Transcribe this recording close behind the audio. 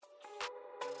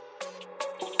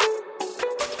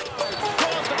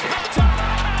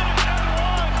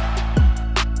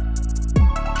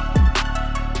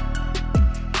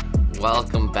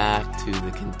welcome back to the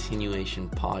Continuation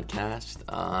Podcast.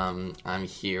 I'm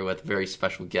here with a very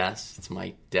special guest. It's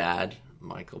my dad,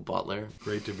 Michael Butler.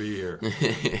 Great to be here. Me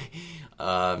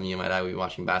and my dad will be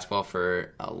watching basketball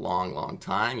for a long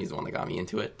time. He's the one that got me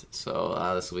into it.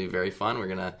 So this will be very fun. We're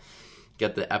going to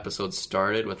get the episode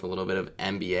started with a little bit of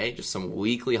NBA, just some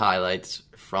weekly highlights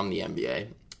from the NBA.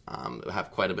 We'll have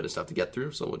quite a bit of stuff to get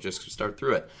through, so we'll just start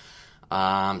through it.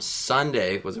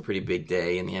 Sunday was a pretty big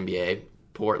day in the NBA.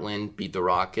 Portland beat the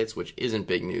Rockets, which isn't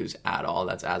big news at all.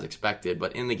 That's as expected.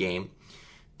 But in the game,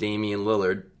 Damian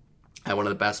Lillard had one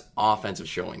of the best offensive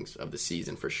showings of the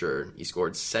season for sure. He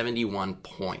scored 71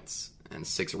 points and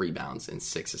 6 rebounds and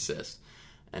 6 assists.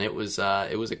 And it was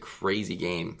a crazy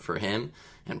game for him.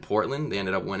 And Portland, they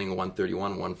ended up winning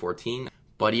 131-114.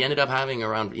 But he ended up having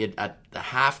at the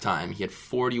halftime, he had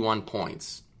 41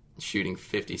 points, shooting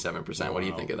 57%. Wow. What do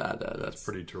you think of that? That's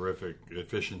pretty terrific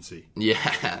efficiency.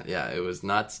 Yeah, it was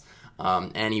nuts.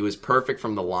 And he was perfect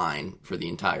from the line for the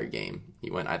entire game.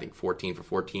 He went, I think, 14 for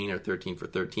 14 or 13 for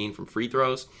 13 from free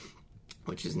throws,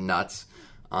 which is nuts.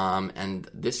 And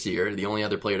this year, the only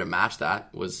other player to match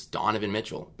that was Donovan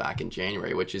Mitchell back in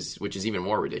January, which is even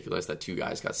more ridiculous that two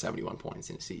guys got 71 points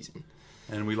in a season.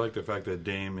 And we like the fact that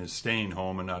Dame is staying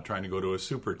home and not trying to go to a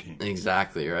super team.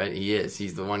 Exactly, right? He is.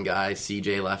 He's the one guy.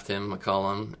 CJ left him,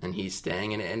 McCollum, and he's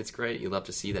staying. And it's great. You love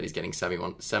to see that he's getting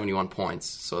 71 points.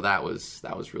 So that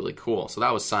was really cool. So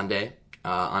that was Sunday.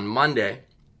 On Monday,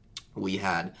 we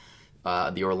had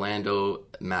the Orlando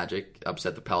Magic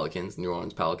upset the Pelicans, New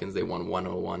Orleans Pelicans. They won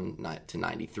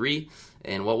 101-93.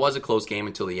 And what was a close game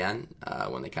until the end,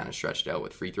 when they kind of stretched out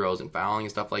with free throws and fouling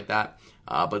and stuff like that.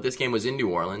 But this game was in New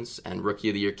Orleans, and Rookie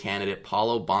of the Year candidate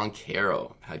Paolo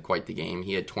Banchero had quite the game.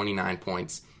 He had 29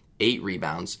 points, 8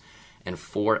 rebounds, and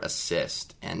 4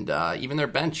 assists. And even their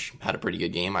bench had a pretty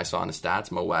good game. I saw in the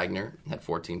stats, Mo Wagner had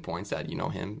 14 points. Dad, you know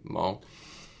him, Mo?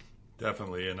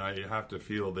 Definitely, and I have to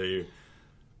feel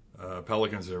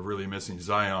Pelicans are really missing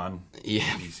Zion.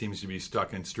 Yeah. He seems to be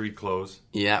stuck in street clothes.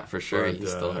 Yeah, for sure. But, he's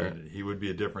still hurt. He would be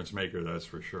a difference maker, that's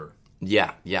for sure.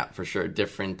 Yeah, for sure.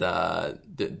 Different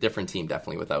team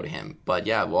definitely without him. But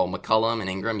yeah, well, McCollum and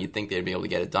Ingram, you'd think they'd be able to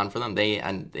get it done for them. They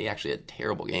actually had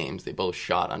terrible games. They both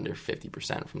shot under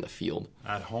 50% from the field.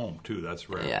 At home too, that's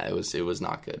rare. Yeah, it was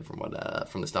not good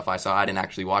from the stuff I saw. I didn't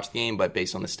actually watch the game, but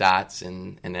based on the stats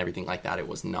and everything like that, it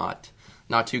was not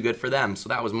too good for them. So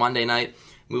that was Monday night.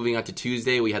 Moving on to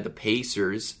Tuesday, we had the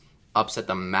Pacers upset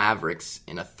the Mavericks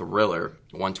in a thriller,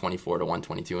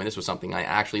 124-122, and this was something I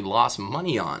actually lost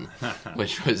money on,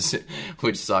 which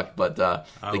sucked. But the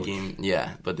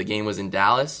game was in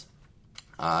Dallas.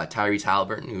 Tyrese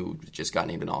Haliburton, who just got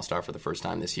named an All-Star for the first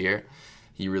time this year,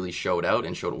 he really showed out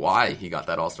and showed why he got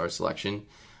that All-Star selection.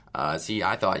 I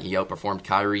thought he outperformed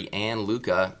Kyrie and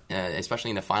Luka,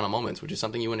 especially in the final moments, which is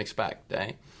something you wouldn't expect,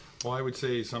 eh? Well, I would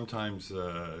say sometimes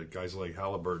guys like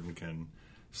Haliburton can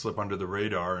slip under the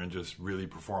radar and just really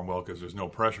perform well because there's no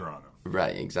pressure on them.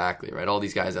 Right, exactly. Right, all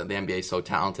these guys at the NBA is so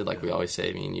talented, like we always say.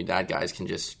 I mean, you dad guys can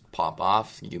just pop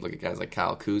off. You look at guys like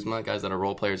Kyle Kuzma, guys that are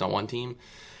role players on one team.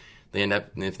 They end up,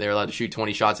 if they're allowed to shoot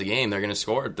 20 shots a game, they're going to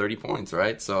score 30 points,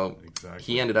 right? So exactly.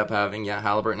 He ended up having,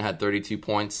 Haliburton had 32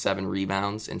 points, 7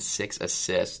 rebounds, and 6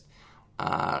 assists,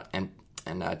 and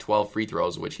 12 free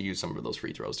throws, which he used some of those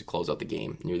free throws to close out the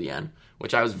game near the end,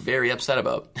 which I was very upset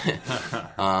about.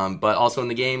 But also in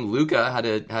the game, Luka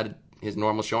had his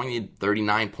normal showing. He had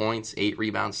 39 points, 8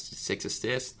 rebounds, 6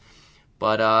 assists.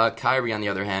 But Kyrie, on the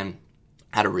other hand,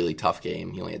 had a really tough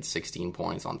game. He only had 16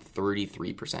 points on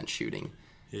 33% shooting.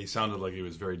 He sounded like he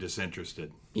was very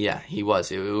disinterested. Yeah, he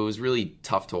was. It was really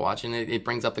tough to watch, and it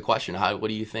brings up the question, what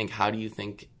do you think? How do you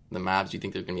think the Mavs, do you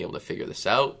think they're going to be able to figure this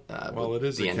out? Well, it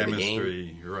is a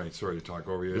chemistry. You're right. Sorry to talk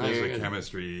over you. It is a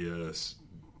chemistry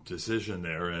decision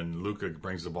there, and Luka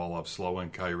brings the ball up slow,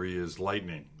 and Kyrie is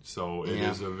lightning. So it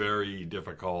is a very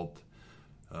difficult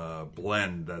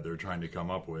blend that they're trying to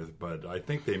come up with. But I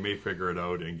think they may figure it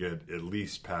out and get at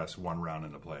least past one round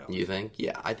in the playoffs. You think?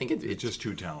 Yeah, I think it's just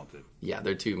too talented. Yeah,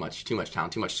 they're too much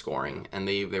talent, too much scoring, and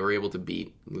they were able to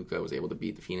beat Luka was able to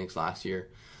beat the Phoenix last year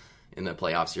in the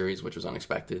playoff series, which was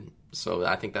unexpected. So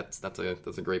I think that's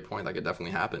a great point. That could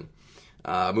definitely happen.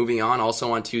 Moving on,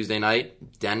 also on Tuesday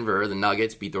night, Denver, the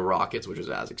Nuggets beat the Rockets, which was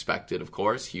as expected, of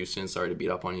course. Houston, sorry to beat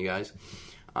up on you guys.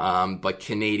 But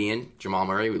Canadian, Jamal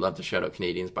Murray, we love to shout out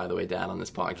Canadians, by the way, Dad, on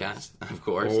this podcast, of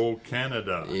course. Oh,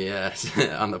 Canada. Yes,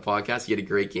 on the podcast. He had a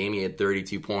great game. He had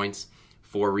 32 points,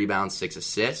 4 rebounds, 6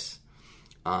 assists.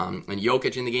 And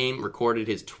Jokic in the game recorded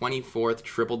his 24th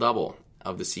triple-double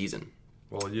of the season.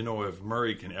 Well, if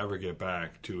Murray can ever get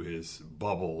back to his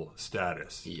bubble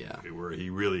status, where he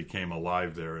really came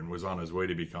alive there and was on his way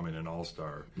to becoming an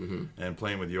all-star, and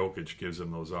playing with Jokic gives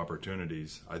him those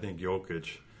opportunities. I think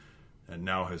Jokic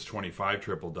now has 25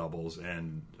 triple-doubles,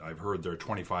 and I've heard they're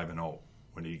 25-0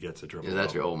 when he gets a triple-double. Is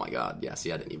that true? Oh, my God. Yeah,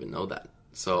 see, I didn't even know that.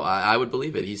 So I would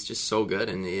believe it. He's just so good,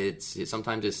 and it's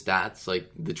sometimes his stats, like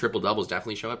the triple-doubles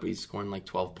definitely show up, but he's scoring like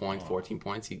 12 points, 14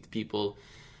 points. People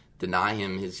deny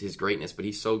him his greatness, but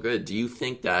he's so good. Do you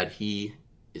think that he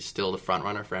is still the front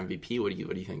runner for MVP? What do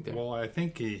you think there? Well, I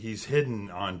think he's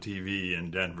hidden on TV in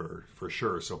Denver for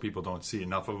sure, so people don't see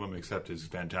enough of him except his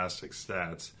fantastic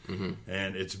stats.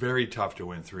 And it's very tough to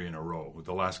win 3 in a row.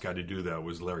 The last guy to do that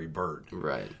was Larry Bird.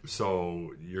 Right.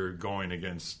 So you're going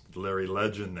against Larry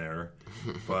Legend there,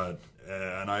 but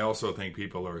and I also think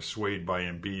people are swayed by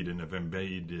Embiid, and if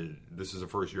Embiid, this is the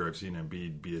first year I've seen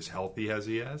Embiid be as healthy as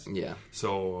he has. Yeah.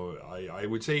 So I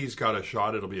would say he's got a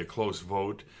shot. It'll be a close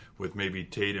vote, with maybe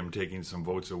Tatum taking some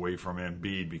votes away from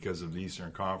Embiid because of the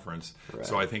Eastern Conference. Right.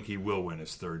 So I think he will win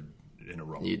his 3rd in a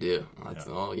row. You do. That's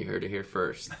all you heard it here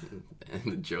first. And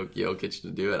the Jokic to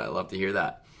do it. I love to hear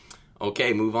that.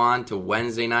 Okay, move on to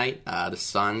Wednesday night. The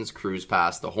Suns cruise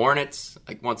past the Hornets.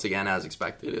 Once again, as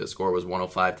expected, the score was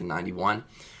 105-91.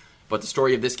 But the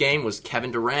story of this game was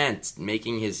Kevin Durant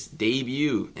making his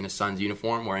debut in a Suns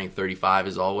uniform, wearing 35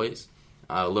 as always.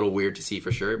 A little weird to see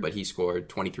for sure, but he scored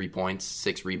 23 points,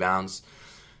 6 rebounds,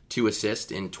 2 assists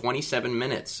in 27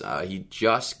 minutes. He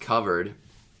just covered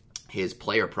his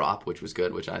player prop, which was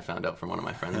good, which I found out from one of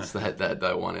my friends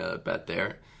that won a bet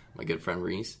there, my good friend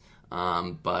Reese.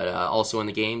 But also in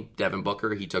the game, Devin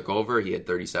Booker, he took over. He had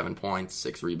 37 points,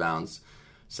 6 rebounds,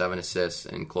 7 assists,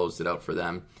 and closed it out for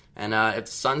them. And if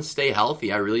the Suns stay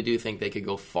healthy, I really do think they could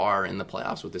go far in the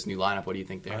playoffs with this new lineup. What do you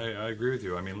think there? I agree with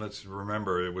you. I mean, let's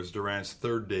remember it was Durant's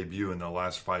 3rd debut in the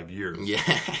last 5 years. Yeah.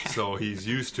 So he's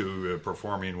used to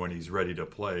performing when he's ready to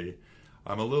play.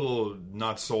 I'm a little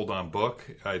not sold on Book.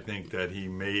 I think that he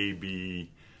may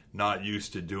be not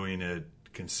used to doing it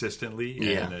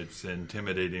consistently, and it's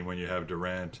intimidating when you have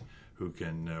Durant who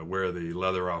can wear the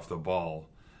leather off the ball.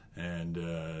 And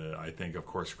I think, of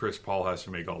course, Chris Paul has to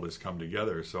make all this come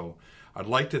together. So I'd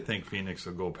like to think Phoenix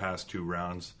will go past 2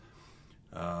 rounds,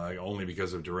 only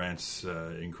because of Durant's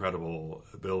incredible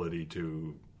ability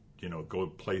to, go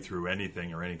play through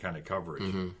anything or any kind of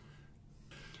coverage.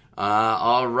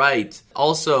 All right.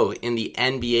 Also, in the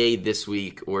NBA this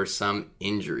week were some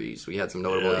injuries. We had some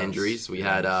notable injuries. We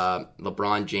had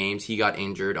LeBron James. He got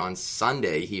injured on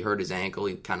Sunday. He hurt his ankle.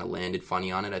 He kind of landed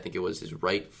funny on it. I think it was his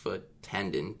right foot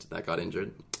tendon that got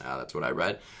injured. That's what I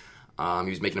read. He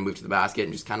was making a move to the basket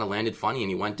and just kind of landed funny, and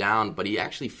he went down. But he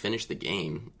actually finished the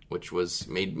game, which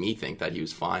made me think that he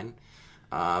was fine.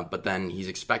 But then he's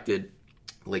expected...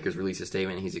 Lakers release a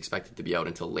statement. He's expected to be out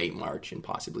until late March and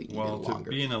possibly even longer. Well,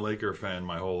 being a Laker fan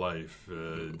my whole life,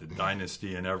 the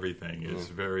dynasty and everything, is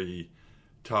very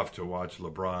tough to watch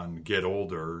LeBron get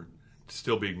older,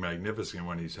 still be magnificent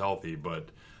when he's healthy, but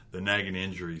the nagging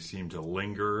injuries seem to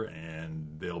linger,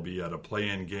 and they'll be at a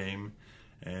play-in game.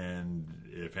 And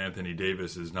if Anthony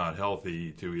Davis is not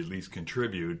healthy to at least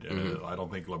contribute, I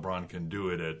don't think LeBron can do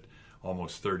it at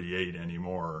almost 38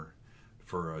 anymore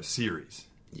for a series.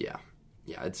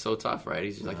 Yeah, it's so tough, right?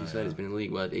 He's like you said, he's been in the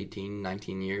league, 18,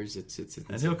 19 years?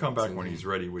 And he'll come back when he's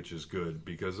ready, which is good,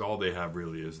 because all they have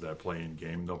really is that play-in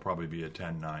game. They'll probably be a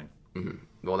 10-9.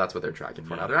 Well, that's what they're tracking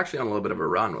for now. They're actually on a little bit of a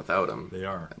run without him. They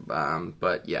are.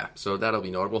 But yeah, so that'll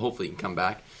be notable. Hopefully he can come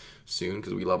back soon,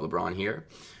 because we love LeBron here.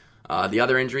 The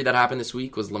other injury that happened this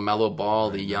week was LaMelo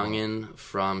Ball, the youngin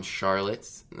from Charlotte,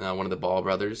 one of the Ball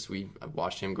brothers. I've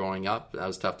watched him growing up. That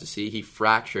was tough to see. He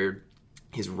fractured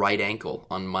his right ankle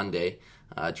on Monday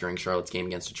during Charlotte's game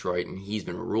against Detroit, and he's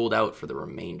been ruled out for the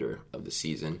remainder of the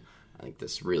season. I think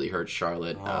this really hurt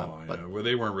Charlotte. Well,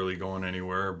 they weren't really going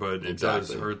anywhere, but it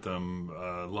does hurt them.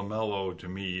 LaMelo, to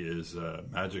me, is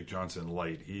Magic Johnson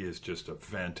light. He is just a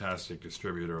fantastic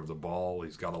distributor of the ball.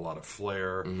 He's got a lot of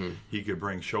flair. He could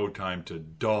bring showtime to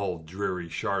dull, dreary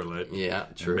Charlotte. Yeah,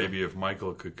 true. And maybe if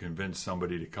Michael could convince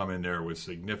somebody to come in there with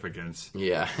significance,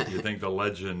 you think the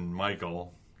legend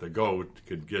Michael, the GOAT,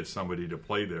 could get somebody to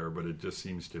play there, but it just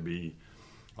seems to be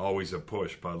always a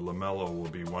push. But LaMelo will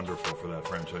be wonderful for that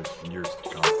franchise in years to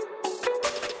come.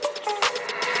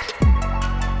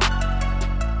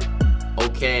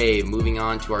 Okay, moving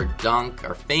on to our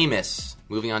famous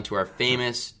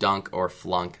dunk or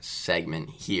flunk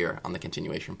segment here on the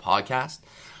Continuation Podcast.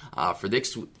 For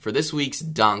this week's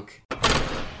dunk,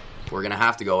 we're going to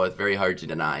have to go with, very hard to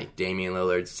deny, Damian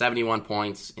Lillard, 71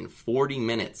 points in 40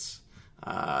 minutes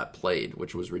played,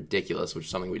 which was ridiculous, which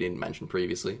is something we didn't mention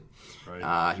previously.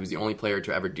 Right. He was the only player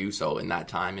to ever do so in that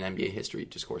time in NBA history,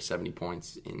 to score 70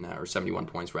 points or 71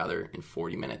 points rather, in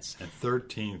 40 minutes. And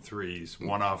 13 threes,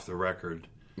 one off the record.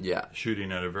 Yeah.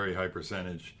 Shooting at a very high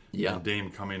percentage. Yeah. And Dame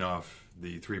coming off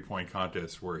the three-point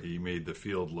contest where he made the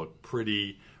field look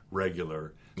pretty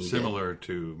regular, similar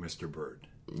to Mr. Bird.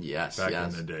 Yes, back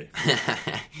in the day.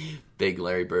 Big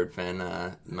Larry Bird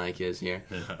fan, Mike is here.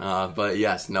 Yeah. But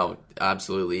yes, no,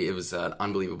 absolutely. It was an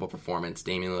unbelievable performance.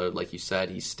 Damian Lillard, like you said,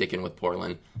 he's sticking with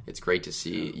Portland. It's great to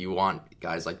see. Yeah. You want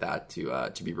guys like that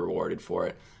to be rewarded for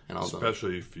it. And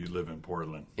especially if you live in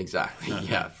Portland. Exactly,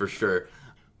 yeah, for sure.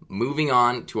 Moving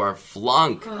on to our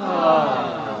flunk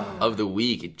of the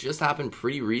week. It just happened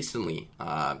pretty recently.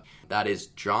 That is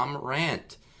Ja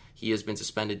Morant. He has been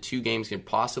suspended 2 games and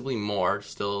possibly more,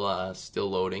 still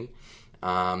loading,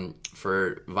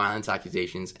 for violence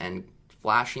accusations and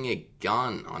flashing a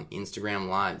gun on Instagram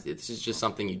Live. This is just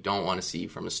something you don't want to see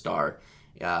from a star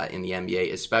in the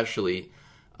NBA, especially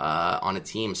on a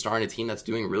team that's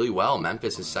doing really well.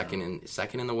 Memphis is second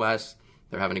in the West.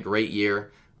 They're having a great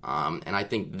year, and I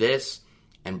think this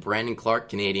and Brandon Clark,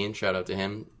 Canadian, shout out to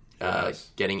him.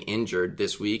 Getting injured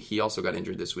this week. He also got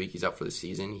injured this week. He's out for the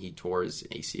season. He tore his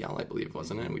ACL, I believe,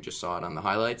 wasn't it? And we just saw it on the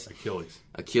highlights.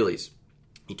 Achilles.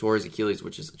 He tore his Achilles,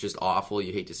 which is just awful.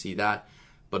 You hate to see that.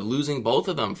 But losing both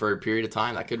of them for a period of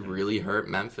time, that could really hurt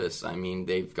Memphis. I mean,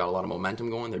 they've got a lot of momentum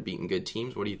going. They're beating good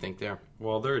teams. What do you think there?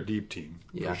 Well, they're a deep team,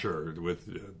 for sure, with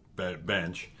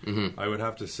bench. Mm-hmm. I would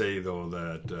have to say, though,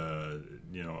 that,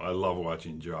 I love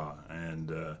watching Ja.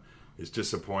 And it's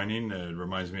disappointing. It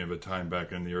reminds me of a time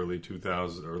back in the early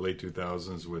 2000s or late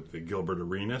 2000s with Gilbert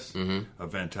Arenas, a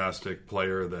fantastic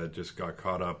player that just got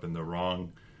caught up in the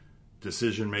wrong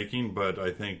decision making. But I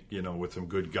think, with some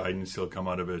good guidance, he'll come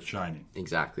out of it shining.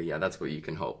 Exactly. Yeah, that's what you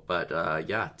can hope. But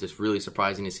just really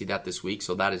surprising to see that this week.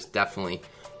 So that is definitely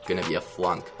going to be a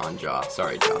flunk on Ja.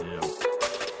 Sorry, Ja. Yeah.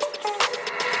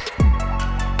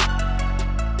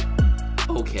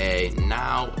 Okay,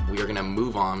 now we are going to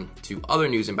move on to other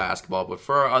news in basketball. But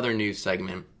for our other news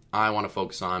segment, I want to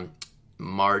focus on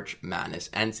March Madness.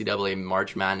 NCAA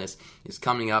March Madness is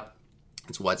coming up.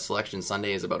 It's what Selection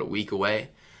Sunday is about a week away,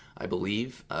 I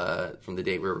believe, from the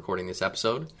date we're recording this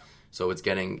episode. So it's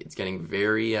getting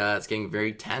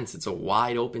very tense. It's a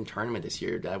wide open tournament this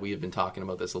year. Dad, we have been talking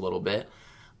about this a little bit.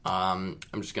 I'm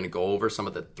just going to go over some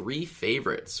of the 3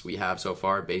 favorites we have so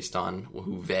far based on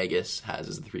who Vegas has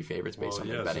as the 3 favorites based on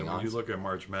their betting odds. When you look at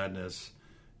March Madness,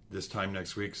 this time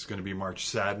next week it's going to be March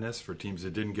Sadness for teams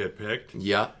that didn't get picked.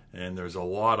 Yeah. And there's a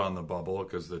lot on the bubble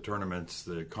because the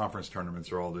conference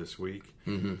tournaments are all this week.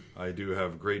 Mm-hmm. I do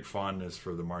have great fondness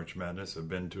for the March Madness. I've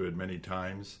been to it many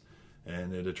times.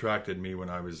 And it attracted me when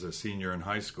I was a senior in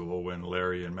high school when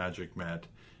Larry and Magic met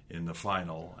in the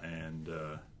final. And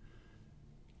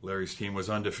Larry's team was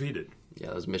undefeated. Yeah,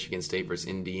 that was Michigan State versus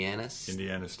Indiana State.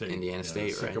 Indiana State,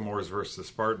 right? Sycamores versus the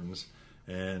Spartans,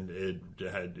 and it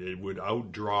would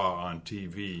outdraw on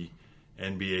TV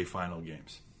NBA final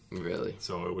games. Really?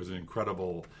 So it was an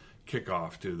incredible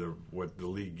kickoff to what the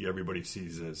league everybody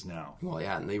sees as now. Well,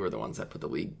 yeah, and they were the ones that put the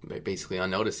league basically on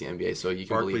notice, the NBA. So you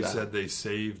can Barkley believe that. said they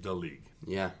saved the league.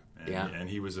 Yeah, and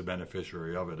he was a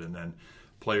beneficiary of it. And then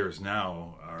players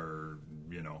now are,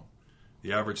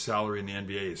 the average salary in the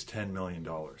NBA is $10 million.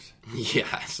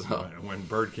 Yeah. So when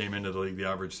Bird came into the league, the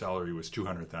average salary was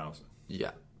 $200,000.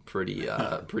 Yeah,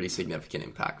 pretty significant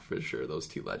impact for sure. Those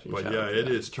 2 legends. But it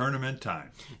is tournament time.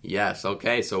 Yes.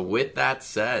 Okay. So with that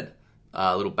said,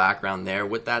 a little background there.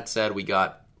 With that said, we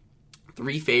got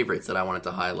 3 favorites that I wanted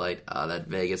to highlight that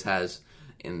Vegas has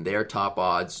in their top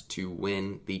odds to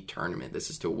win the tournament. This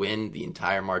is to win the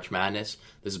entire March Madness.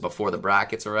 This is before the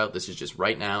brackets are out. This is just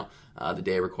right now, the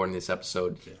day of recording this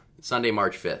episode, Sunday,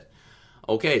 March 5th.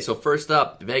 Okay, so first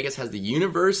up, Vegas has the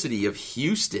University of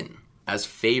Houston as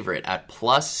favorite at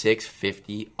plus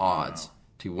 650 odds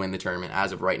to win the tournament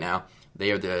as of right now.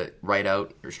 They are the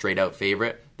straight out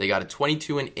favorite. They got a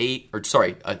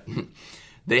 22-8,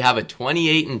 they have a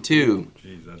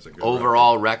 28-2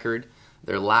 overall record.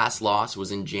 Their last loss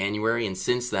was in January, and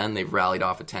since then, they've rallied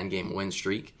off a 10-game win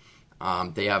streak.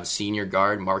 They have senior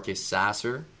guard Marcus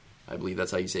Sasser. I believe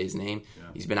that's how you say his name. Yeah.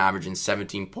 He's been averaging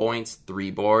 17 points,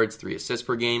 3 boards, 3 assists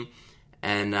per game.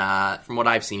 And from what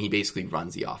I've seen, he basically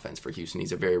runs the offense for Houston.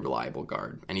 He's a very reliable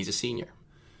guard, and he's a senior.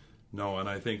 No, and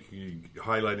I think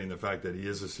highlighting the fact that he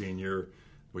is a senior,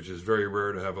 which is very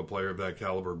rare to have a player of that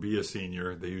caliber be a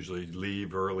senior. They usually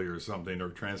leave early or something or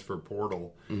transfer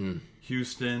portal. Mm-hmm.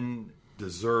 Houston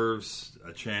deserves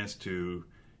a chance to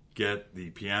get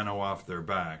the piano off their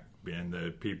back, and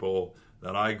the people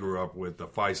that I grew up with, the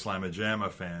Phi Slamma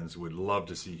Jamma fans would love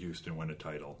to see Houston win a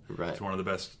title. Right. It's one of the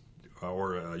best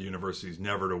universities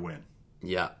never to win.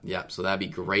 Yeah. So that'd be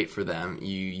great for them.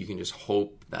 You can just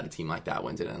hope that a team like that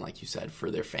wins it, and like you said,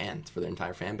 for their fans, for their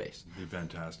entire fan base. It'd be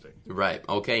fantastic. Right.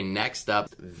 Okay, next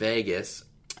up, Vegas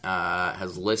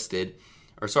has listed,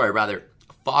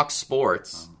 Fox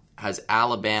Sports has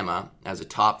Alabama as a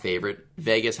top favorite.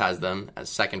 Vegas has them as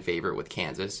second favorite with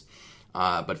Kansas.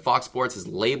 But Fox Sports has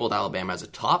labeled Alabama as a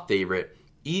top favorite,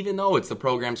 even though it's the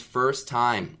program's first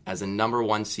time as a number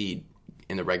one seed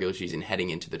in the regular season heading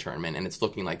into the tournament, and it's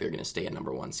looking like they're going to stay a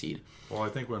number one seed. Well, I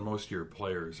think when most of your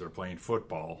players are playing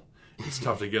football, it's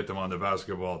tough to get them on the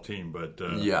basketball team, but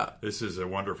this is a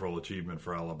wonderful achievement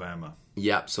for Alabama.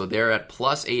 Yeah, so they're at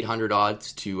plus 800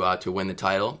 odds to win the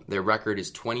title. Their record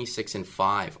is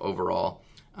 26-5 overall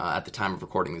at the time of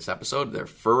recording this episode. They're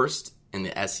first in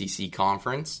the SEC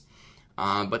conference.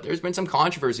 But there's been some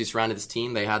controversy surrounding this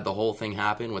team. They had the whole thing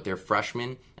happen with their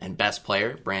freshman and best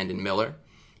player, Brandon Miller,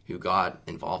 who got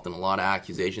involved in a lot of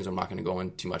accusations. I'm not going to go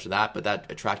into too much of that, but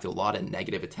that attracted a lot of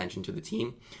negative attention to the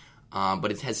team. But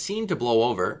it has seemed to blow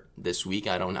over this week.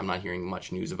 I'm not hearing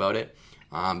much news about it.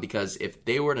 Because if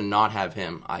they were to not have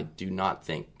him, I do not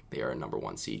think they are a number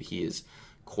one seed. He is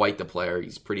quite the player.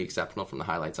 He's pretty exceptional from the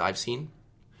highlights I've seen.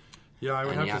 Yeah, I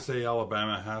would have to say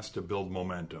Alabama has to build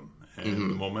momentum.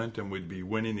 And the momentum would be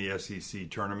winning the SEC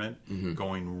tournament,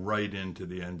 going right into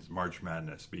the end March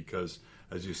Madness. Because,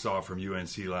 as you saw from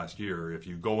UNC last year, if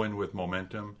you go in with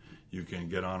momentum, you can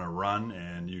get on a run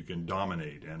and you can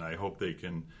dominate. And I hope they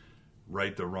can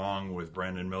right the wrong with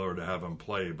Brandon Miller to have him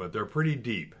play. But they're pretty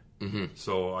deep.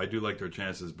 So I do like their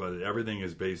chances, but everything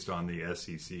is based on the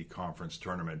SEC conference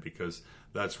tournament because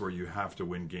that's where you have to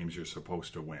win games you're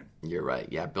supposed to win. You're right.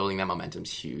 Yeah, building that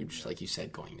momentum's huge, like you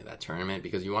said, going to that tournament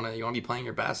because you want to be playing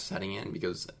your best heading in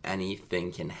because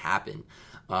anything can happen.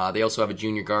 They also have a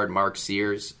junior guard, Mark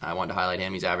Sears. I wanted to highlight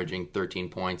him. He's averaging 13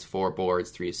 points, 4 boards,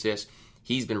 3 assists.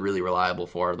 He's been really reliable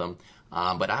for them.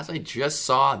 But as I just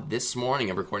saw this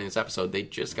morning of recording this episode, they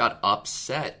just got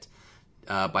upset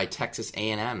by Texas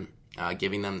A&M,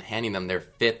 handing them their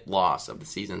 5th loss of the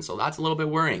season. So that's a little bit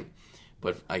worrying.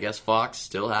 But I guess Fox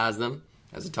still has them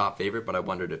as a top favorite, but I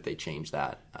wondered if they changed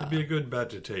that. It'd be a good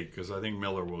bet to take because I think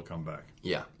Miller will come back.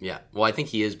 Yeah. Well, I think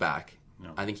he is back.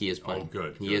 No. I think he is playing. Oh,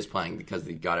 good. He is playing because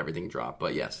they got everything dropped.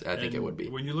 But yes, I think it would be.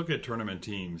 When you look at tournament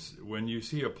teams, when you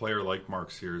see a player like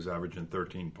Mark Sears averaging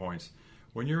 13 points,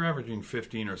 when you're averaging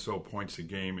 15 or so points a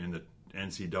game in the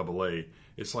NCAA,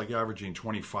 it's like averaging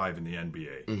 25 in the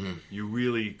NBA. You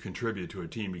really contribute to a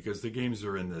team because the games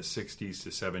are in the 60s to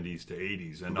 70s to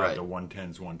 80s and not the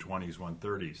 110s, 120s,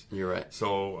 130s. You're right.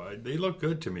 So they look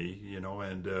good to me,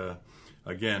 and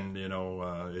again,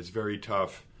 it's very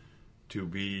tough to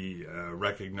be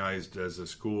recognized as a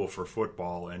school for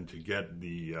football and to get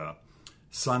the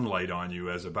sunlight on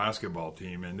you as a basketball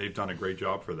team, and they've done a great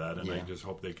job for that, and I just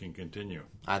hope they can continue.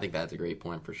 I think that's a great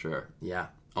point for sure. Yeah.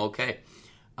 Okay.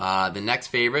 The next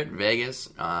favorite, Vegas,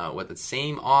 with the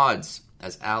same odds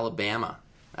as Alabama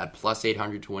at plus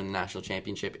 800 to win the national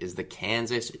championship, is the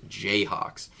Kansas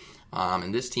Jayhawks.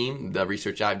 And this team, the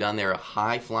research I've done, they're a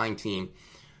high-flying team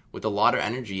with a lot of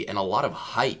energy and a lot of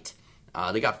height.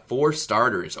 They got 4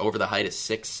 starters over the height of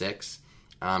 6'6",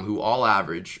 who all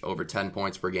average over 10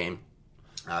 points per game.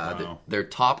 Wow. Their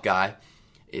top guy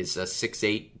is a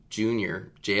 6'8",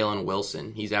 junior, Jalen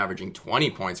Wilson. He's averaging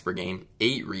 20 points per game,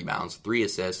 8 rebounds, 3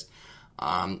 assists.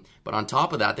 But on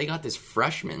top of that, they got this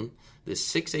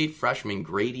 6'8" freshman,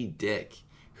 Grady Dick,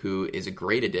 who is a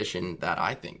great addition that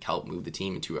I think helped move the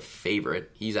team into a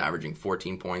favorite. He's averaging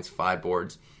 14 points, 5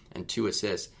 boards, and 2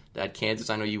 assists. That Kansas,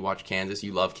 I know you watch Kansas,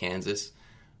 you love Kansas.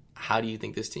 How do you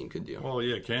think this team could do? Well,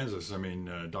 yeah, Kansas. I mean,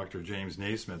 Dr. James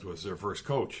Naismith was their first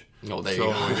coach. Oh, there you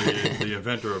go. the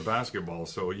inventor of basketball.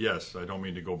 So, yes, I don't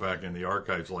mean to go back in the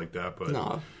archives like that,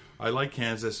 but I like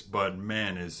Kansas, but,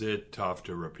 man, is it tough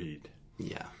to repeat.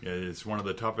 Yeah. It's one of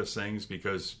the toughest things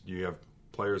because you have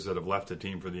players that have left the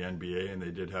team for the NBA, and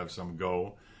they did have some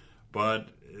go. But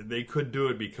they could do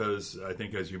it because I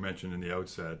think, as you mentioned in the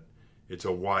outset, it's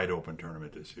a wide-open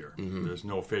tournament this year. There's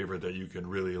no favorite that you can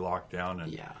really lock down,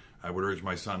 and I would urge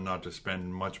my son not to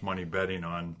spend much money betting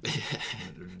on,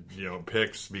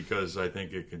 picks because I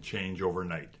think it can change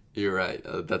overnight. You're right.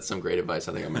 That's some great advice.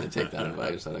 I think I'm going to take that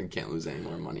advice. I can't lose any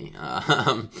more money.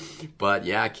 But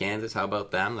yeah, Kansas, how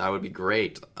about them? That would be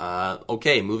great.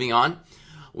 Okay, moving on.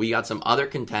 We got some other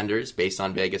contenders based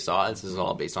on Vegas odds. This is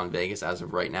all based on Vegas as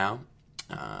of right now.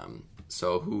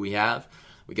 So who we have?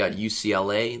 We got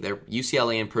UCLA.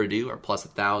 UCLA and Purdue are plus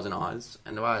 1,000 odds.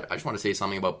 And I just want to say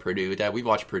something about Purdue. Dad, we've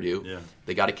watched Purdue. Yeah.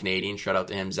 They got a Canadian. Shout out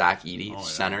to him, Zach Edey,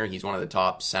 center. He's one of the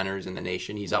top centers in the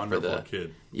nation. He's Wonderful up for the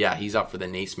kid. Yeah, he's up for the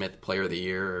Naismith Player of the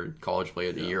Year or College Player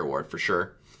of the Year award for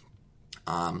sure.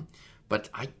 But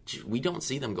we don't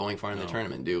see them going far in the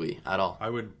tournament, do we? At all. I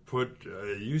would put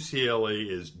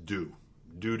UCLA is due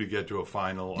to get to a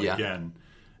final again.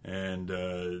 And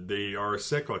they are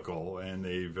cyclical, and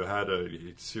they've had a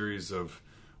series of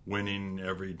winning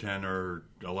every 10 or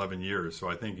 11 years. So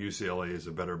I think UCLA is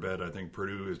a better bet. I think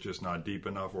Purdue is just not deep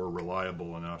enough or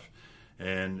reliable enough.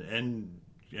 And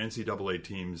NCAA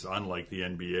teams, unlike the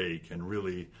NBA, can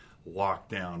really lock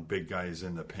down big guys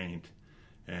in the paint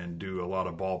and do a lot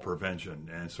of ball prevention.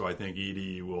 And so I think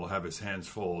Edey will have his hands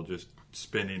full just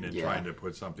spinning and trying to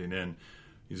put something in.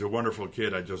 He's a wonderful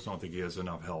kid. I just don't think he has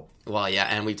enough help. Well, yeah,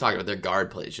 and we talked about their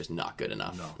guard play is just not good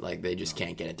enough. They just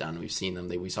can't get it done. We've seen them.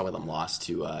 We saw them lost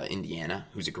to Indiana,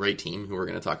 who's a great team, who we're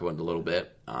going to talk about in a little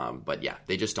bit. But yeah,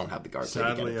 they just don't have the guard play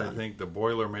to get it done. I think the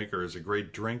Boilermaker is a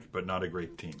great drink, but not a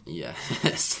great team.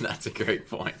 Yes, that's a great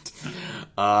point.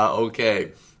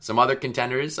 Okay, some other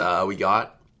contenders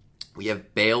we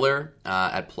have Baylor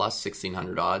at plus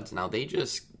 1,600 odds. Now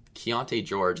Keontae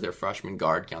George, their freshman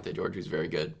guard, Keontae George, who's very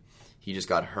good. He just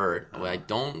got hurt.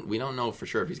 We don't know for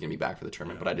sure if he's going to be back for the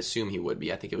tournament, but I'd assume he would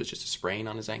be. I think it was just a sprain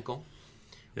on his ankle.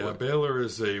 Yeah, Baylor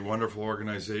is a wonderful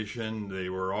organization. They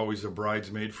were always a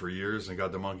bridesmaid for years and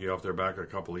got the monkey off their back a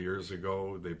couple of years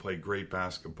ago. They play great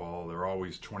basketball. They're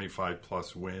always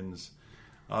 25-plus wins.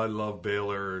 I love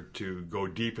Baylor to go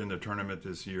deep in the tournament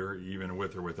this year, even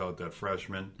with or without that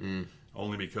freshman,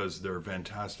 only because they're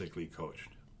fantastically coached.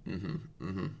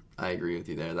 I agree with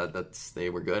you there. They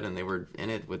were good, and they were in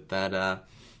it with that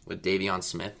with Davion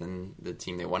Smith and the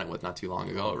team they won it with not too long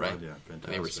ago, right? Yeah, fantastic.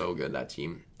 And they were so good, that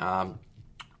team.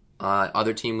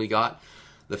 Other team we got,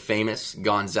 the famous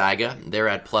Gonzaga. They're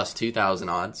at plus 2,000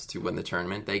 odds to win the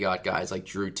tournament. They got guys like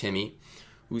Drew Timme,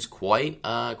 who's quite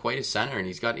a center, and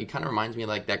he kind of reminds me of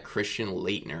like that Christian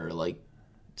Laettner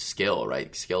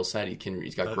skill set.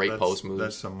 He's got great post moves.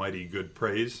 That's some mighty good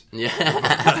praise. Yeah.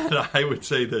 I would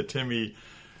say that Timme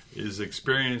is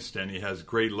experienced and he has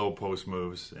great low post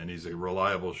moves and he's a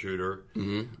reliable shooter.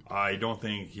 I don't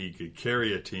think he could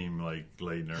carry a team like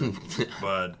Laettner,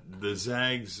 but the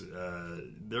Zags,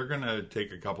 they're going to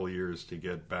take a couple of years to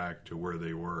get back to where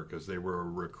they were because they were a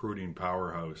recruiting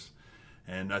powerhouse.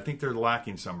 And I think they're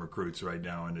lacking some recruits right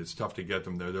now, and it's tough to get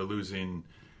them there. They're losing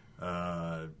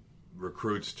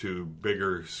recruits to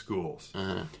bigger schools.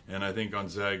 And I think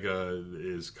Gonzaga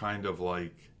is kind of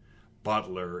like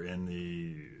Butler in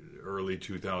the early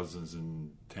 2000s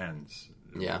and 10s.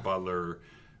 Yeah. Butler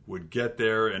would get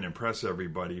there and impress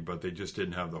everybody, but they just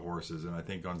didn't have the horses. And I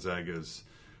think Gonzaga is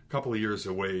a couple of years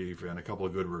away and a couple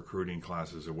of good recruiting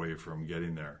classes away from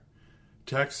getting there.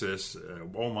 Texas,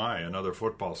 another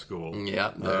football school.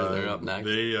 Yeah, they're up next.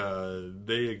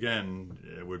 They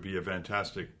again would be a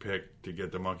fantastic pick to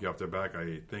get the monkey off their back.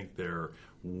 I think they're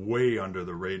way under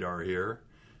the radar here,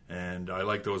 and I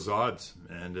like those odds.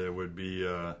 And it would be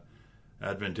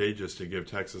advantageous to give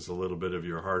Texas a little bit of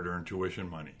your hard-earned tuition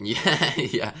money.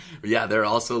 Yeah. They're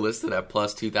also listed at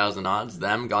plus 2,000 odds.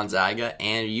 Them, Gonzaga,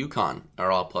 and UConn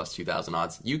are all plus 2,000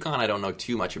 odds. UConn, I don't know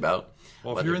too much about.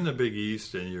 Well, if you're in the Big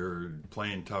East and you're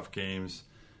playing tough games,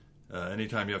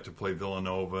 anytime you have to play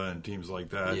Villanova and teams like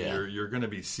that, you're going to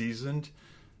be seasoned.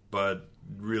 But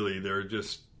really, they're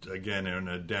just, again, in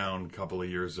a down couple of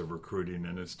years of recruiting.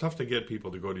 And it's tough to get people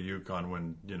to go to UConn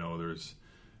when, there's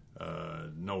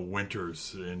no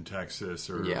winters in Texas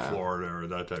or Florida or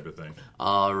that type of thing.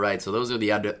 All right, so those are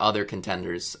the other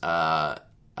contenders for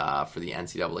the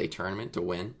NCAA tournament to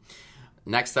win.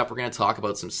 Next up, we're going to talk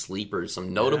about some sleepers,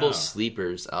 some notable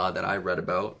sleepers that I read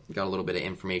about. Got a little bit of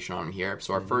information on them here.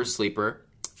 So our first sleeper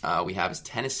we have is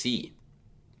Tennessee.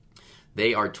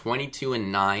 They are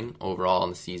 22-9 overall in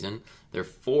the season. They're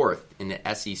fourth in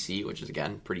the SEC, which is,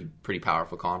 again, pretty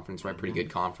powerful conference, right? Pretty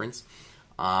good conference.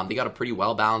 They got a pretty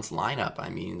well-balanced lineup. I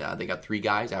mean, they got three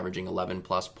guys averaging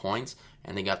 11-plus points,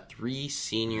 and they got three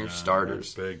senior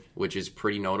starters, which is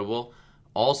pretty notable.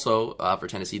 Also, for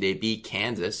Tennessee, they beat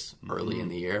Kansas early in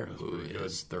the year, who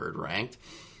is third ranked.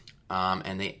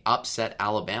 And they upset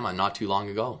Alabama not too long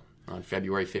ago on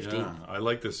February 15th. Yeah, I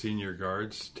like the senior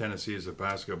guards. Tennessee is a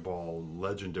basketball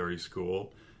legendary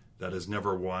school that has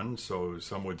never won, so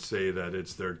some would say that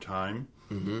it's their time.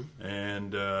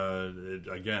 And,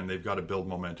 again, they've got to build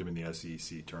momentum in the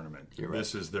SEC tournament.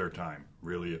 This is their time,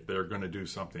 really. If they're going to do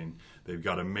something, they've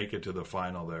got to make it to the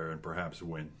final there and perhaps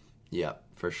win. Yeah,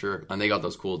 for sure. And they got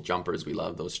those cool jumpers. We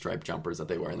love those striped jumpers that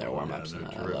they wear in their warm-ups.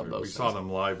 Yeah, I love those. We saw them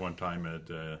live one time at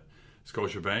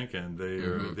Scotiabank, and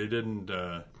they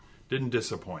didn't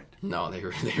disappoint. No, they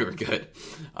were good.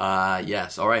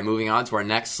 Yes. All right, moving on to our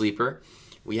next sleeper.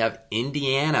 We have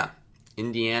Indiana.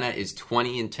 Indiana is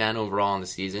 20-10 overall in the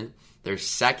season. They're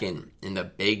second in the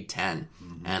Big Ten.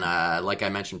 Mm-hmm. And like I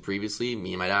mentioned previously,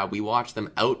 me and my dad, we watched them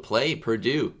outplay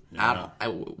Purdue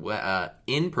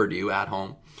in Purdue at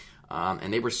home.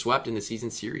 And they were swept in the season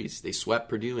series. They swept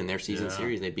Purdue in their season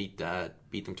series. They beat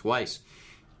them twice.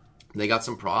 They got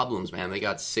some problems, man. They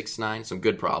got 6'9", some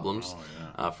good problems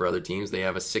for other teams. They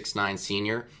have a 6'9"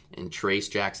 senior in Trace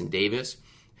Jackson Davis,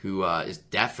 who is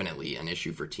definitely an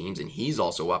issue for teams, and he's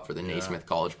also up for the Naismith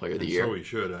College Player of the Year. So he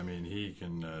should. I mean, he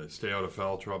can stay out of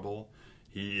foul trouble.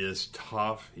 He is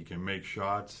tough. He can make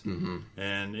shots. Mm-hmm.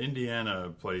 And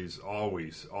Indiana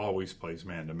always plays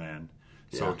man-to-man.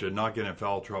 So to not get in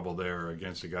foul trouble there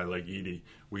against a guy like Edey,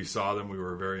 we saw them. We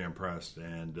were very impressed.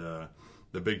 And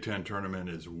the Big Ten tournament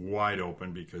is wide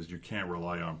open because you can't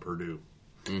rely on Purdue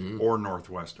or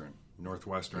Northwestern.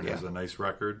 Northwestern has a nice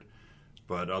record.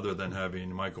 But other than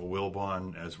having Michael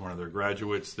Wilbon as one of their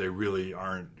graduates, they really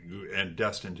aren't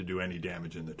destined to do any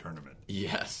damage in the tournament.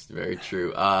 Yes, very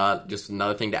true. Just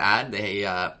another thing to add, they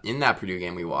in that Purdue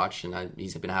game we watched, and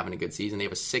he's been having a good season, they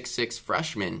have a 6'6"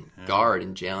 freshman guard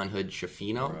in Jalen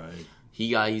Hood-Schifino. Right.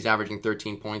 He's averaging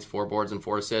 13 points, 4 boards, and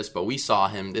 4 assists, but we saw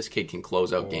him. This kid can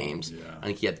close out games. Yeah. I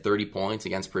think he had 30 points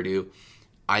against Purdue.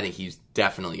 I think he's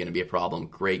definitely going to be a problem.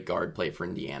 Great guard play for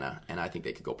Indiana, and I think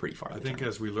they could go pretty far. I think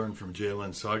as we learned from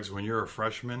Jalen Suggs, when you're a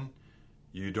freshman,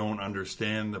 you don't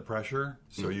understand the pressure,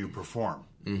 so you perform.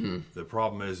 Mm-hmm. The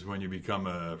problem is when you become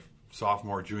a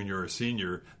sophomore, junior, or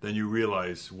senior, then you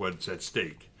realize what's at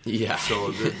stake. Yeah.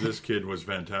 So this kid was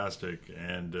fantastic,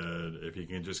 and if he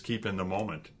can just keep in the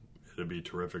moment, it'll be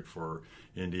terrific for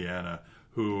Indiana,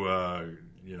 who...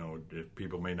 if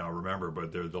people may not remember,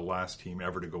 but they're the last team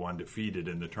ever to go undefeated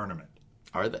in the tournament.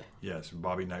 Are they? Yes.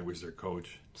 Bobby Knight was their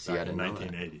coach back in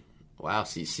 1980. Wow.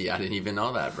 See, I didn't even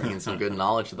know that. Bringing some good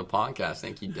knowledge to the podcast.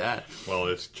 Thank you, Dad. Well,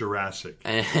 it's Jurassic.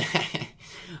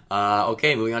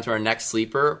 Okay, moving on to our next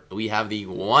sleeper. We have the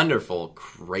wonderful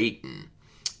Creighton.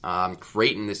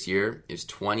 Creighton this year is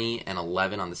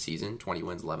 20-11 on the season. 20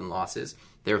 wins, 11 losses.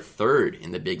 They're third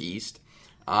in the Big East.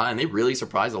 And they really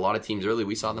surprised a lot of teams early.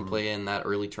 We saw them play in that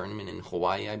early tournament in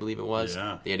Hawaii, I believe it was.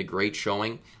 Yeah. They had a great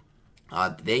showing.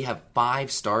 They have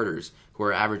 5 starters who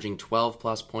are averaging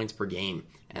 12-plus points per game.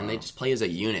 And they just play as a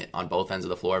unit on both ends of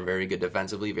the floor. Very good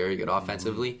defensively, very good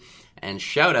offensively. And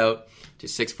shout out to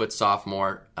 6-foot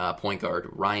sophomore point guard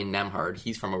Ryan Nembhard.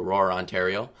 He's from Aurora,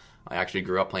 Ontario. I actually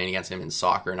grew up playing against him in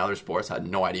soccer and other sports. I had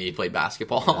no idea he played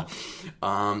basketball.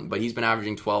 Yeah. But he's been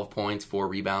averaging 12 points, 4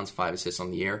 rebounds, 5 assists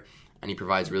on the year. And he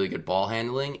provides really good ball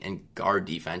handling and guard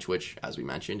defense, which, as we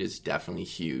mentioned, is definitely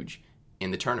huge in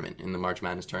the tournament, in the March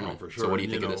Madness tournament. Oh, for sure. So what do you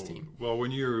think of this team? Well,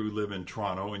 when you live in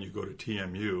Toronto and you go to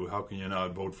TMU, how can you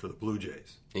not vote for the Blue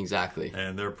Jays? Exactly.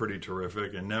 And they're pretty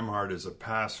terrific. And Nembhard is a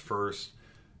pass-first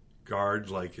guard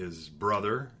like his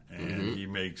brother, and he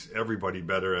makes everybody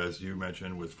better, as you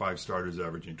mentioned, with 5 starters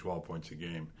averaging 12 points a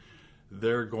game.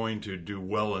 They're going to do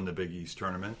well in the Big East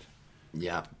tournament.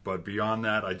 Yeah, but beyond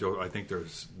that, I think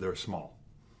they're small.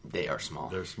 They are small.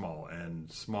 They're small,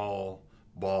 and small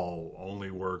ball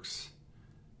only works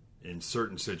in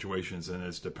certain situations, and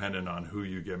it's dependent on who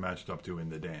you get matched up to in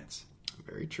the dance.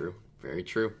 Very true. Very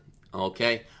true.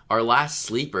 Okay, our last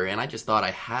sleeper, and I just thought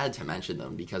I had to mention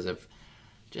them because of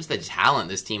just the talent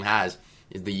this team has,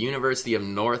 is the University of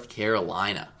North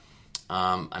Carolina.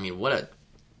 I mean, what a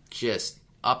just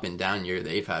up and down year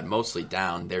they've had, mostly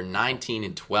down. They're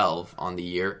 19-12 on the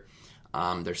year.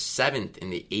 They're 7th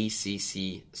in the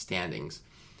ACC standings.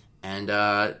 And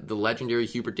the legendary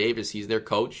Hubert Davis, he's their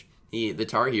coach. The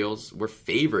Tar Heels were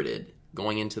favorited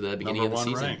going into the beginning of the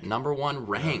season. Ranked. Number 1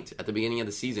 ranked at the beginning of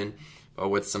the season. But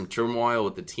with some turmoil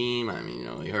with the team, I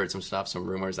mean, we heard some stuff, some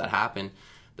rumors that happened.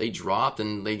 They dropped,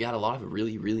 and they got a lot of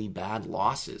really, really bad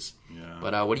losses. Yeah.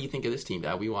 But what do you think of this team,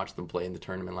 Dad? We watched them play in the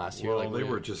tournament last year. Well, they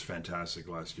were just fantastic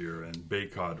last year, and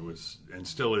Baycott was, and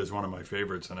still is, one of my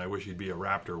favorites, and I wish he'd be a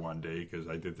Raptor one day, because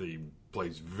I think that he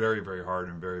plays very, very hard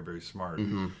and very, very smart.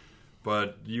 Mm-hmm.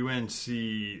 But UNC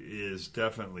is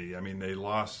definitely, I mean, they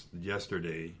lost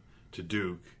yesterday to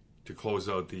Duke to close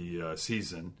out the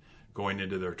season going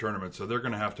into their tournament, so they're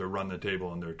going to have to run the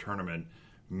table in their tournament,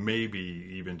 maybe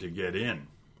even to get in.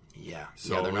 Yeah,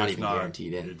 so they're not even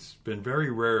guaranteed in. It's been very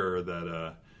rare that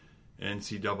a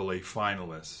NCAA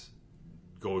finalist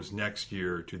goes next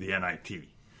year to the NIT.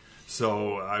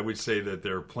 So I would say that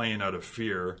they're playing out of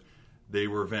fear. They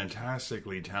were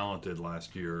fantastically talented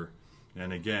last year,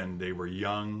 And again, they were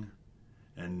young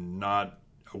and not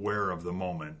aware of the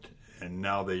moment. And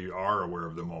now they are aware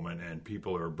of the moment, and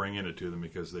people are bringing it to them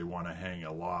because they want to hang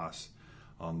a loss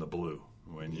on the Blue.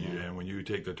 When you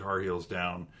take the Tar Heels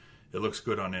down, it looks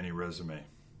good on any resume.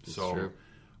 That's so true.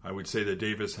 I would say that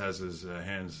Davis has his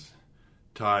hands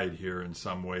tied here in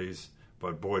some ways.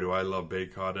 But boy, do I love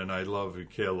Baycott, and I love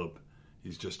Caleb.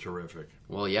 He's just terrific.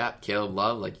 Well, yeah, Caleb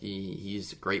Love,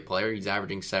 he's a great player. He's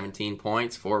averaging 17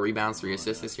 points, 4 rebounds, 3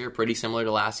 assists this year. Pretty similar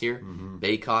to last year. Mm-hmm.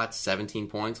 Baycott, 17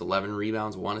 points, 11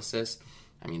 rebounds, 1 assist.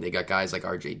 I mean, they got guys like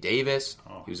R.J. Davis,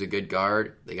 who's a good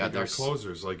guard. They got their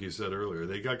closers, like you said earlier.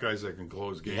 They got guys that can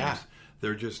close games. Yeah.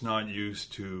 They're just not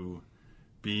used to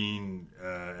being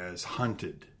as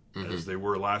hunted as they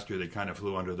were last year. They kind of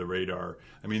flew under the radar.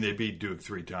 I mean, they beat Duke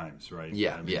 3 times, right?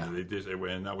 Yeah, I mean,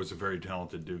 and that was a very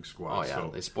talented Duke squad. Oh, yeah.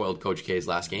 So, they spoiled Coach K's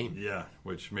last game. Yeah,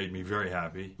 which made me very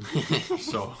happy.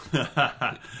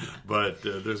 But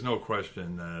there's no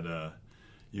question that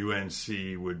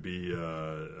UNC would be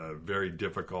a very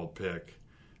difficult pick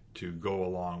to go a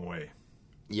long way.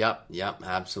 Yep,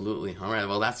 absolutely. All right,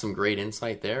 well, that's some great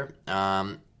insight there.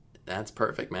 That's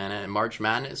perfect, man. And March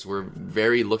Madness, we're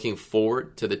very looking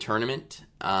forward to the tournament,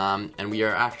 and we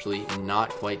are actually not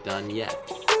quite done yet.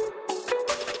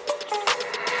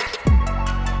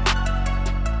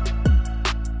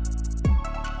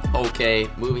 Okay,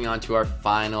 moving on to our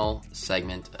final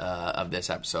segment of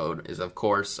this episode is, of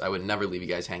course, I would never leave you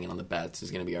guys hanging on the bets. This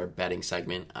is going to be our betting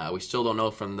segment. We still don't know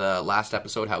from the last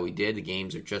episode how we did. The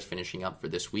games are just finishing up for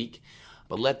this week.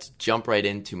 But let's jump right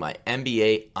into my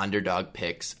NBA underdog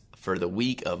picks for the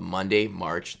week of Monday,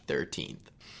 March 13th.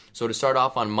 So to start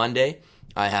off on Monday,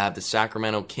 I have the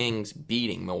Sacramento Kings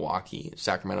beating Milwaukee.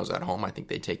 Sacramento's at home. I think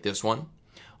they take this one.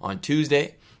 On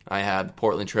Tuesday, I have the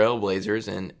Portland Trail Blazers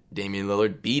and Damian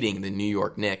Lillard beating the New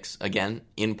York Knicks. Again,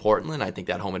 in Portland, I think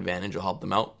that home advantage will help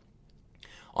them out.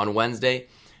 On Wednesday,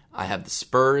 I have the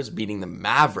Spurs beating the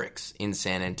Mavericks in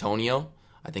San Antonio.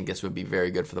 I think this would be very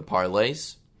good for the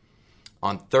parlays.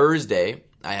 On Thursday,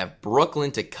 I have Brooklyn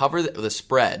to cover the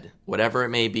spread, whatever it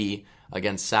may be,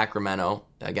 against Sacramento.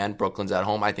 Again, Brooklyn's at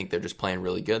home. I think they're just playing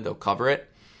really good. They'll cover it.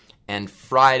 And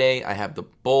Friday, I have the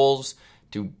Bulls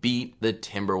to beat the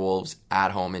Timberwolves at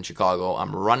home in Chicago.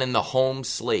 I'm running the home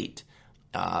slate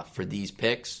for these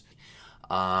picks.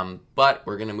 But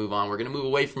we're going to move on. We're going to move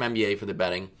away from NBA for the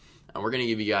betting. And we're going to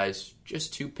give you guys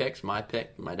just 2 picks, my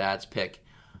pick, my dad's pick,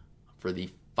 for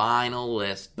the final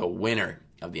list, the winner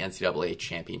of the NCAA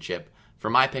championship. For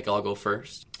my pick, I'll go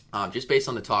first. Just based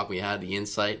on the talk we had, the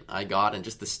insight I got, and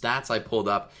just the stats I pulled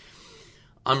up,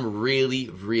 I'm really,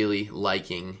 really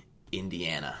liking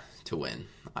Indiana to win.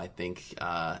 I think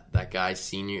that guy,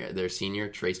 their senior,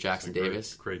 Trace Jackson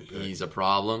Davis, great pick. He's a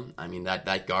problem. I mean,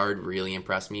 that guard really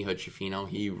impressed me. Hood Schifino,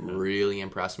 he really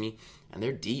impressed me. And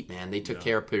they're deep, man. They took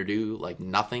care of Purdue like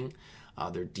nothing.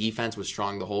 Their defense was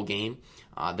strong the whole game.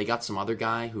 They got some other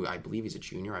guy who I believe he's a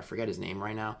junior. I forget his name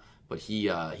right now. But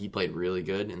he played really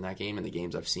good in that game, in the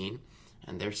games I've seen.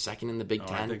 And they're second in the Big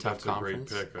Ten, tough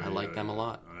conference. I like them a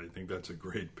lot. I think that's a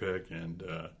great pick. And,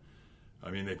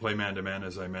 I mean, they play man-to-man,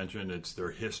 as I mentioned. It's their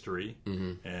history.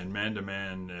 Mm-hmm. And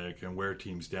man-to-man can wear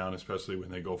teams down, especially when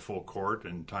they go full court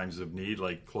in times of need,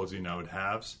 like closing out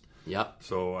halves. Yep.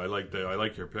 So I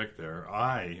like your pick there.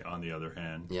 I, on the other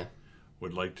hand,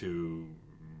 would like to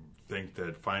think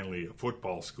that finally a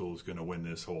football school is going to win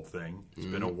this whole thing. It's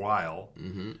been a while,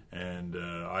 and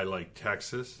I like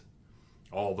Texas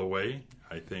all the way.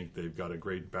 I think they've got a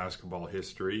great basketball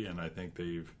history, and I think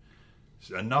they've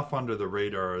enough under the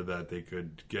radar that they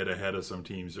could get ahead of some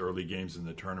teams early games in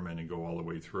the tournament and go all the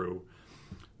way through.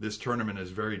 This tournament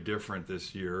is very different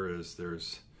this year, as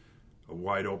there's a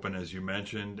wide open, as you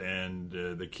mentioned, and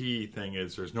the key thing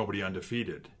is there's nobody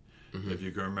undefeated. If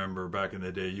you can remember back in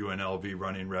the day, UNLV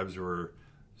Running Rebs were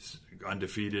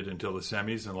undefeated until the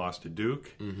semis and lost to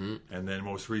Duke. And then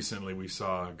most recently we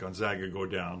saw Gonzaga go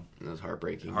down. That was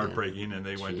heartbreaking. And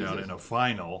they went down in a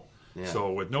final. Yeah.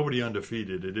 So with nobody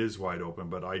undefeated, it is wide open.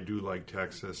 But I do like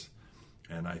Texas,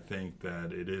 and I think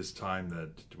that it is time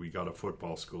that we got a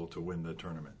football school to win the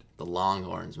tournament. The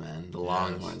Longhorns, man. The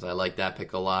Longhorns. I like that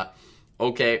pick a lot.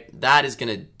 Okay, that is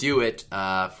going to do it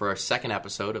for our second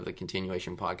episode of the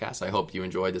Continuation Podcast. I hope you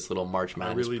enjoyed this little March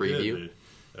Madness preview.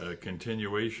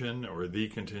 Continuation, or the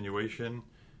continuation,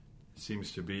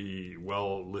 seems to be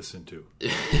well listened to.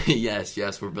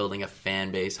 Yes, we're building a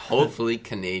fan base, hopefully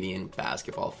Canadian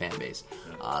basketball fan base.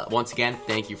 Once again,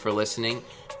 thank you for listening.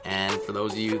 And for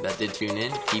those of you that did tune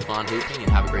in, keep on hooping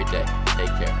and have a great day. Take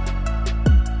care.